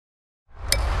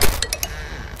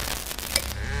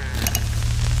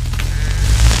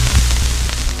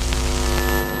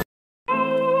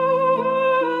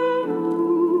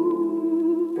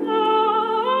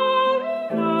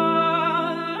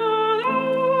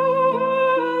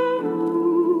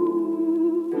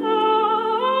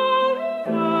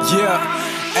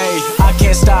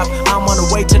can't stop, I'm on the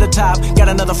way to the top. Got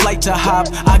another flight to hop,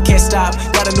 I can't stop.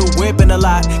 Got a new whip and a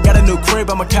lot, got a new crib,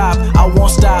 I'm a cop. I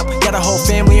won't stop, got a whole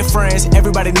family and friends.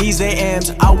 Everybody needs their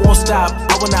M's, I won't stop.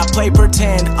 I will not play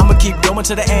pretend, I'ma keep going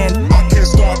to the end. I can't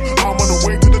stop, I'm on the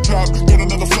way to the top. Got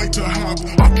another flight to hop,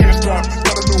 I can't stop.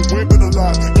 Got a new whip and a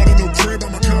lot, got a new crib,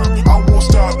 I'm a cop. I won't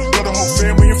stop, got a whole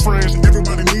family and friends.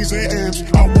 Everybody needs their M's,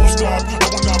 I won't stop. I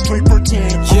will not play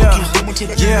pretend, I'ma keep going to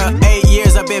the end. 8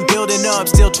 years I've been building up,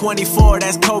 still 24,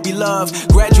 that's Kobe love.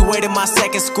 Graduated my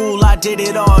second school, I did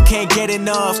it all, can't get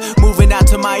enough. Moving out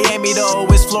to Miami though,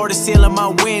 it's floor to ceiling my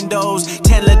windows.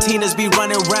 10 latinas be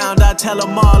running around, I tell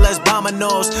them all that's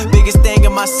vamanos. Biggest thing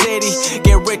in my city,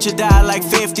 get rich or die like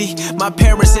 50. My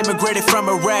parents immigrated from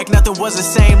Iraq, nothing was the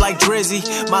same like Drizzy.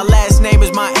 My last name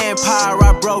is my empire,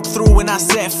 I broke through and I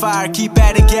set fire. Keep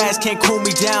adding gas, can't cool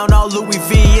me down, all Louis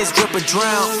V is drip or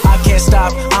drown. I can't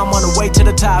stop, I'm on the way to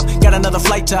the top. Got another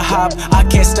flight to hop, I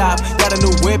can't stop. Got a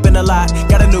new whip and a lot,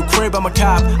 got a new crib, I'm a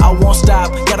cop. I won't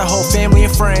stop, got a whole family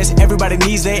and friends. Everybody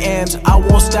needs their M's, I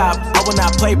won't stop. I will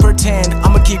not play pretend,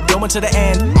 I'ma keep going to the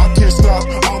end. I can't stop,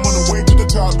 I'm on the way to the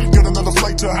top. Got another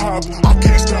flight to hop, I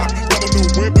can't stop. Got a new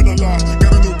whip and a lot,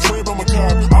 got a new crib, I'm a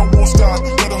cop. I won't stop,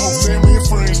 got a whole family and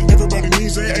friends. Everybody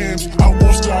needs their M's, I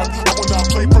won't stop. I will not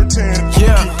play pretend,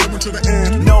 I'ma keep going to the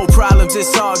end. No problems,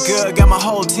 it's all good. Got my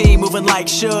whole team moving like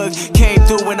Suge. Came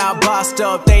through when I bossed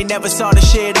up, they never saw the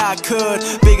shit I could.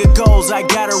 Bigger goals I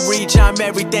gotta reach, I'm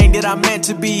everything that I'm meant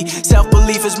to be.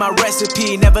 Self-belief is my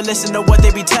recipe, never listen to what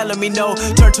they be telling me, no.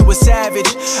 Turn to a savage,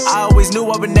 I always knew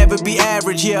I would never be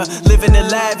average, yeah. Living in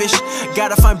lavish,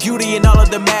 gotta find beauty in all of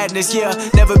the madness, yeah.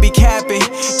 Never be capping,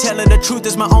 telling the truth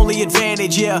is my only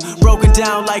advantage, yeah. Broken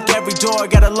down like every door,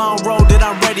 got a long road that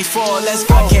I'm ready for, let's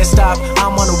go. I can't stop,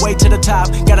 I'm on the way to the top.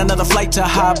 Got another flight to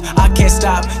hop, I can't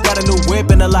stop. Got a new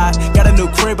whip and a lot, got a new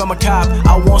crib, I'm a cop.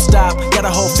 I won't stop, got a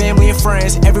whole family and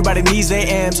friends. Everybody needs their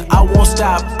M's, I won't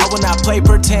stop. I will not play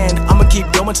pretend, I'ma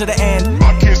keep going to the end.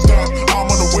 I can't stop,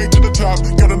 I'm on the way to the top.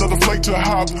 Got another flight to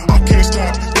hop, I can't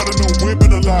stop. Got a new whip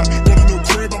and a lot, got a new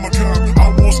crib, I'm a cop. I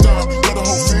won't stop, got a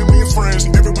whole family and friends.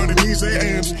 Everybody needs their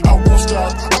M's, I won't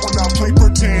stop. I will not play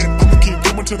pretend, I'ma keep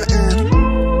going to the end.